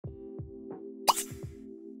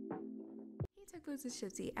folks, it's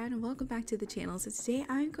Shiipty and welcome back to the channel. So today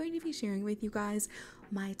I'm going to be sharing with you guys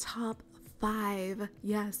my top 5,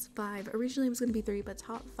 yes 5, originally it was going to be 3, but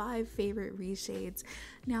top 5 favorite reshades.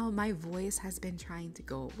 Now my voice has been trying to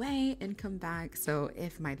go away and come back, so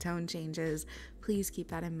if my tone changes, please keep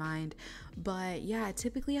that in mind. But yeah,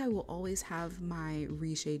 typically I will always have my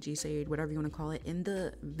reshade, gshade, whatever you want to call it, in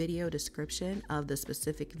the video description of the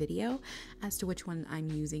specific video as to which one I'm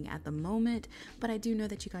using at the moment. But I do know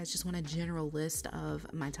that you guys just want a general list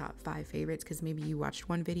of my top 5 favorites, because maybe you watched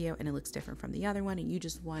one video and it looks different from the other one and you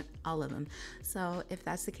just want all of them. So if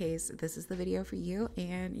that's the case, this is the video for you.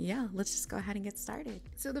 And yeah, let's just go ahead and get started.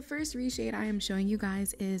 So the first reshade I am showing you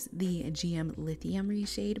guys is the GM Lithium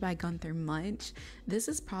reshade by Gunther Munch. This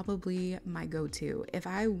is probably my go-to if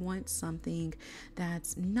I want something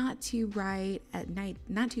that's not too bright at night,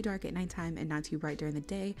 not too dark at nighttime, and not too bright during the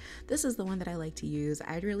day. This is the one that I like to use.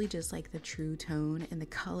 I really just like the true tone and the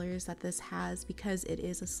colors that this has, because it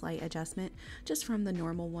is a slight adjustment just from the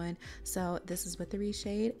normal one. So this is with the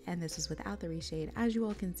reshade and this is without the reshade. As you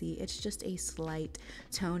all can see, it's just a slight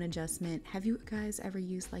tone adjustment. Have you guys ever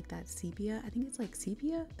used like that sepia? I think it's like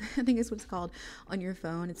sepia. I think it's what it's called on your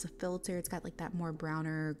phone. It's a filter. It's got like that more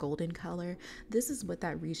browner golden color. This is what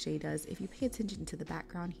that reshade does. If you pay attention to the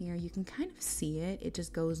background here, you can kind of see it. It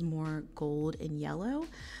just goes more gold and yellow.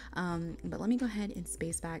 But let me go ahead and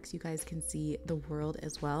space back so you guys can see the world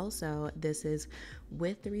as well. So this is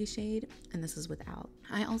with the reshade and this is without.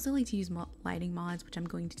 I also like to use lighting mods, which I'm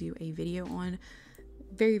going to do a video on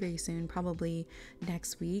very soon, probably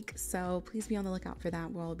next week. So please be on the lookout for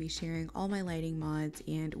that, where I'll be sharing all my lighting mods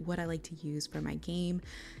and what I like to use for my game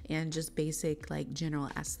and just basic like general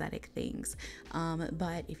aesthetic things.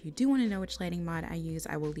 But if you do want to know which lighting mod I use,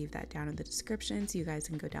 I will leave that down in the description so you guys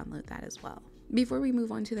can go download that as well. Before we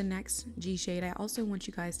move on to the next gshade, I also want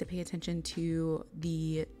you guys to pay attention to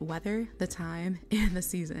the weather, the time, and the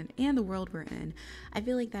season, and the world we're in. I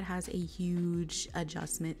feel like that has a huge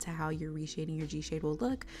adjustment to how you're reshading your gshade will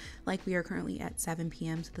look. Like we are currently at 7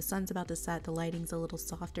 p.m. so the sun's about to set, the lighting's a little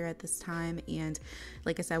softer at this time, and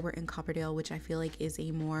like I said, we're in Copperdale, which I feel like is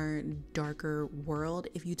a more darker world.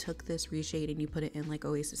 If you took this reshade and you put it in like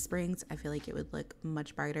Oasis Springs, I feel like it would look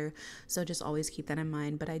much brighter. So just always keep that in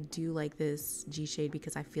mind. But I do like this gshade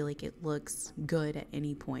because I feel like it looks good at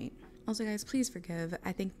any point. Also guys, please forgive,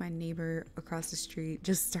 I think my neighbor across the street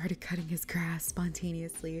just started cutting his grass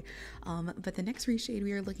spontaneously. But the next reshade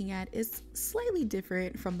we are looking at is slightly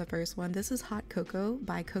different from the first one. This is Hot Cocoa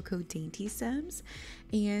by Cocoa Dainty Sims,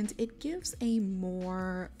 and it gives a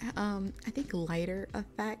more I think lighter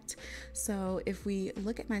effect. So if we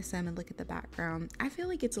look at my sim and look at the background, I feel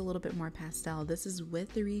like it's a little bit more pastel. This is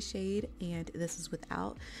with the reshade and this is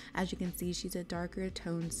without. As you can see, she's a darker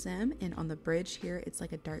toned sim, and on the bridge here it's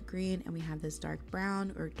like a dark green, and we have this dark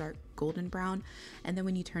brown or dark golden brown, and then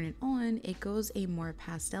when you turn it on, it goes a more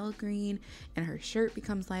pastel green, and her shirt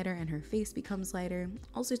becomes lighter and her face becomes lighter.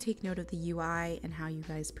 Also take note of the UI and how you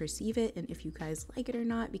guys perceive it and if you guys like it or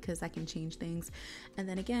not, because that can change things. And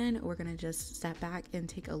then again, we're gonna just step back and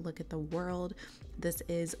take a look at the world. This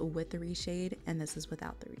is with the reshade and this is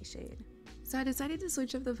without the reshade. So I decided to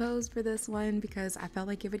switch up the pose for this one because I felt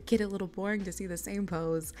like it would get a little boring to see the same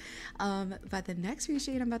pose. But the next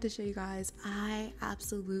reshade I'm about to show you guys, I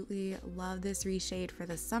absolutely love this reshade for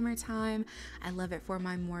the summertime. I love it for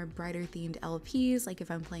my more brighter themed LPs, like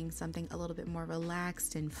if I'm playing something a little bit more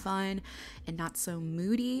relaxed and fun and not so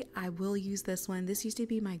moody, I will use this one. This used to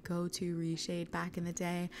be my go-to reshade back in the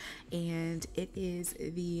day, and it is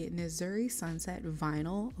the Missouri Sunset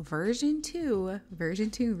Vinyl version 2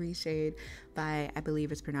 reshade by, I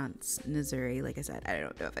believe it's pronounced Missouri. Like I said, I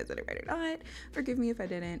don't know if I said it right or not, forgive me if I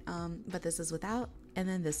didn't. But this is without and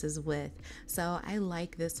then this is with. So I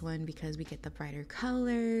like this one because we get the brighter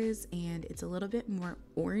colors and it's a little bit more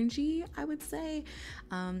orangey, I would say.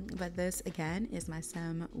 But this again is my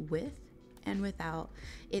sim with and without.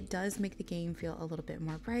 It does make the game feel a little bit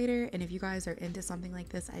more brighter, and if you guys are into something like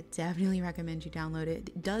this, I definitely recommend you download it.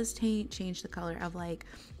 It does change the color of like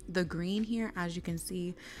the green here. As you can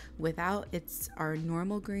see, without it's our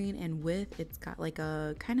normal green, and with it's got like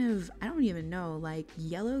a kind of, I don't even know, like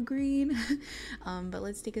yellow green. But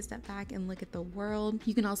let's take a step back and look at the world.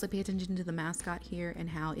 You can also pay attention to the mascot here and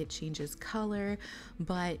how it changes color,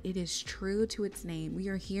 but it is true to its name. We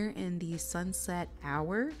are here in the sunset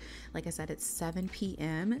hour. Like I said, it's 7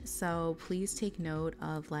 p.m. so please take note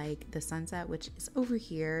of like the sunset, which is over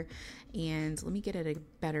here, and let me get at a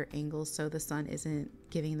better angle so the sun isn't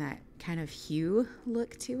giving that kind of hue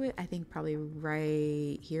look to it. I think probably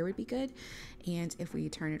right here would be good. And if we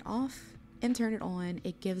turn it off, and turn it on,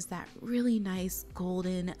 it gives that really nice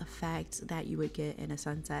golden effect that you would get in a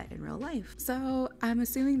sunset in real life. So I'm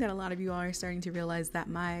assuming that a lot of you are starting to realize that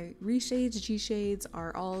my reshades, G-shades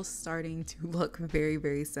are all starting to look very,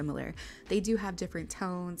 very similar. They do have different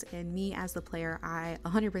tones, and me as the player, I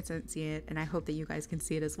 100% see it, and I hope that you guys can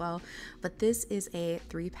see it as well. But this is a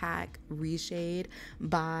 3-pack reshade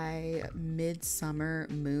by Midsummer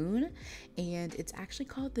Moon, and it's actually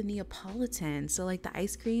called the Neapolitan. So like the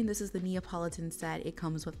ice cream, this is the Neapolitan set. It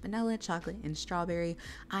comes with vanilla, chocolate, and strawberry.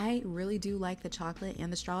 I really do like the chocolate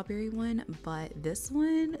and the strawberry one, but this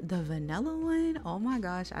one, the vanilla one, oh my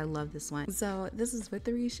gosh, I love this one. So this is with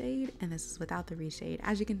the reshade and this is without the reshade.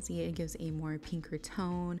 As you can see, it gives a more pinker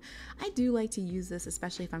tone. I do like to use this,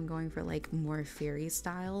 especially if I'm going for like more fairy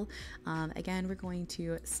style. Again, we're going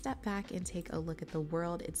to step back and take a look at the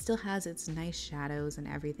world. It still has its nice shadows and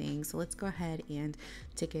everything. So let's go ahead and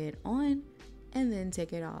take it on and then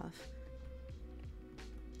take it off.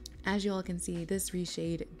 As you all can see, this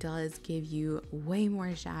reshade does give you way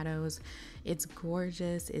more shadows. It's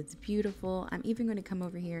gorgeous, it's beautiful. I'm even going to come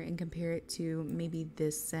over here and compare it to maybe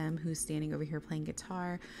this Sim who's standing over here playing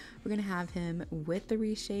guitar. We're going to have him with the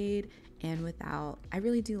reshade and without. I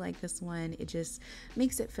really do like this one. It just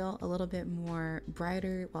makes it feel a little bit more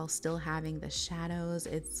brighter while still having the shadows.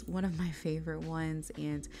 It's one of my favorite ones,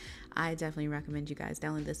 and I definitely recommend you guys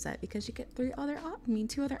download this set because you get two other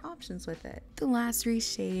options with it. The last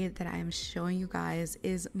reshade that I am showing you guys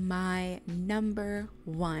is my number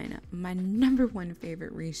one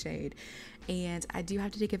favorite reshade. And I do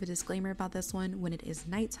have to give a disclaimer about this one. When it is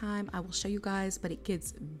nighttime, I will show you guys, but it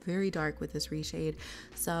gets very dark with this reshade.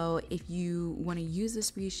 So if you want to use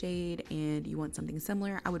this reshade and you want something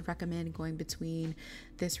similar, I would recommend going between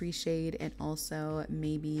this reshade and also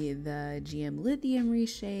maybe the GM Lithium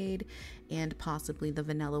reshade and possibly the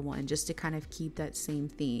vanilla one, just to kind of keep that same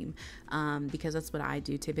theme, because that's what I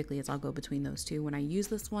do typically, is I'll go between those two when I use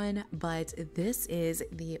this one. But this is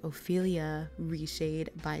the Ophelia reshade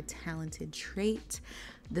by Talented Trait.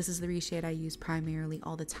 This is the reshade I use primarily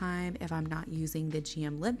all the time if I'm not using the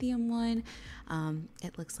GM Lithium one.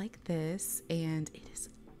 It looks like this, and it is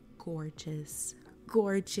gorgeous.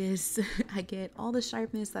 I get all the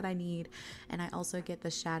sharpness that I need, and I also get the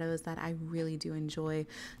shadows that I really do enjoy.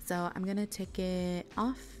 So I'm gonna take it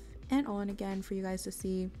off and on again for you guys to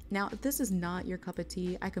see. Now, if this is not your cup of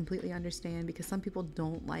tea, I completely understand, because some people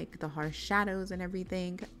don't like the harsh shadows and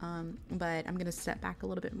everything, but I'm gonna step back a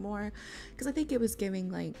little bit more because I think it was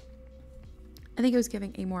giving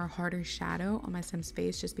a more harder shadow on my Sim's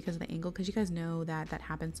face just because of the angle, because you guys know that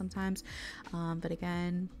happens sometimes. But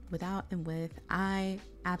again, without and with, I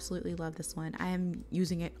absolutely love this one. I am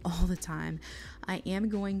using it all the time. I am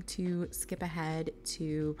going to skip ahead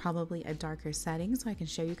to probably a darker setting so I can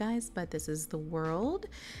show you guys, but this is the world,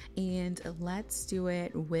 and let's do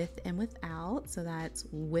it with and without. So that's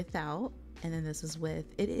without, and then this is with.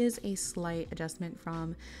 It is a slight adjustment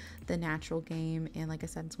from the natural game, and like I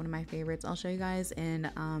said, it's one of my favorites. I'll show you guys in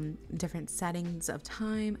different settings of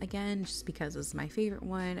time again, just because it's my favorite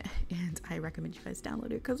one, and I recommend you guys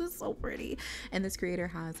download it because it's so pretty. And this creator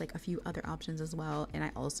has like a few other options as well, and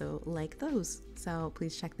I also like those, so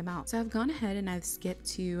please check them out. So I've gone ahead and I've skipped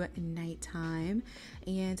to nighttime,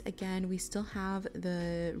 and again, we still have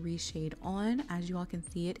the reshade on. As you all can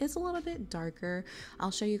see, it is a little bit darker.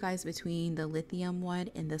 I'll show you guys between the lithium one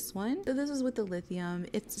and this one. So this is with the lithium.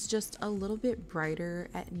 It's just a little bit brighter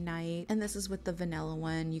at night, and this is with the vanilla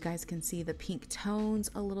one. You guys can see the pink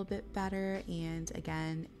tones a little bit better, and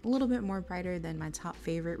again, a little bit more brighter than my top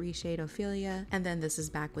favorite reshade, Ophelia. And then this is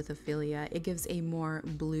back with Ophelia. It gives a more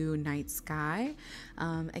blue night sky.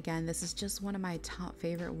 Again, this is just one of my top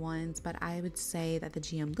favorite ones, but I would say that the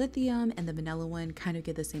GM Lithium and the vanilla one kind of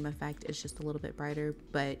get the same effect. It's just a little bit brighter,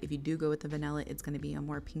 but if you do go with the vanilla, it's going to be a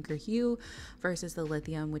more pinker hue versus the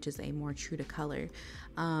lithium, which is a more true to color.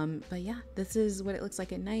 But yeah, this is what it looks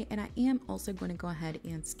like at night, and I am also going to go ahead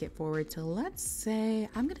and skip forward to, let's say,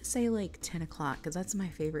 I'm going to say like 10 o'clock, because that's my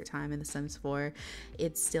favorite time in The Sims 4.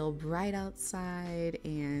 It's still bright outside,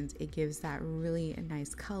 and it gives that really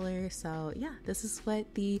nice color. So yeah, this is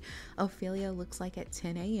what the Ophelia looks like at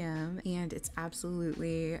 10 a.m. and it's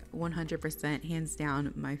absolutely 100% hands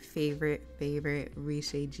down my favorite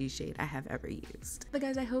reshade G shade I have ever used. But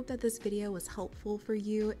guys, I hope that this video video was helpful for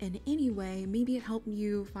you in any way. Maybe it helped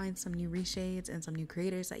you find some new reshades and some new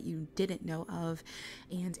creators that you didn't know of.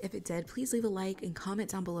 And if it did, please leave a like and comment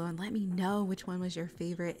down below and let me know which one was your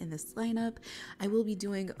favorite in this lineup. I will be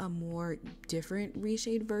doing a more different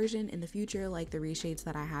reshade version in the future, like the reshades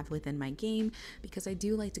that I have within my game, because I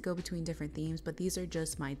do like to go between different themes, but these are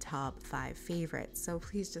just my top 5 favorites. So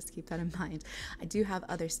please just keep that in mind. I do have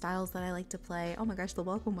other styles that I like to play. Oh my gosh, the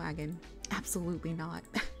welcome wagon. Absolutely not.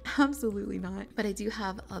 Absolutely not. But I do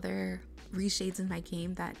have other reshades in my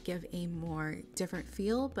game that give a more different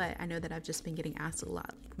feel, but I know that I've just been getting asked a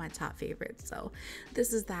lot, like my top favorites. So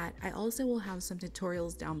this is that. I also will have some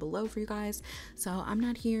tutorials down below for you guys. So I'm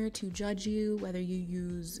not here to judge you whether you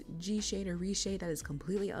use gshade or reshade. That is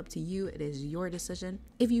completely up to you. It is your decision.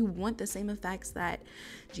 If you want the same effects that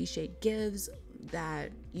gshade gives,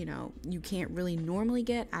 that you can't really normally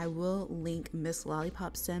get, I will link Miss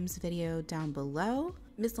Lollipop Sims video down below.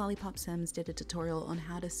 Miss Lollipop Sims did a tutorial on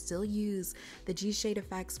how to still use the gshade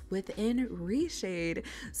effects within reshade,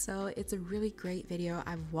 so it's a really great video.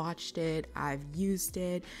 I've watched it, I've used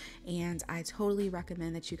it, and I totally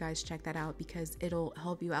recommend that you guys check that out because it'll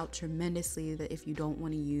help you out tremendously. That if you don't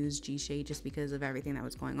want to use gshade just because of everything that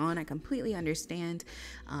was going on, I completely understand.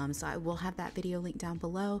 So I will have that video linked down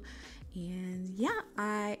below. And yeah,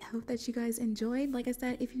 I hope that you guys enjoyed. Like I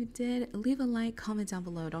said, if you did, leave a like, comment down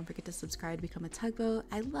below. Don't forget to subscribe to become a tugboat.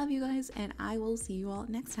 I love you guys, and I will see you all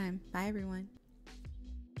next time. Bye everyone.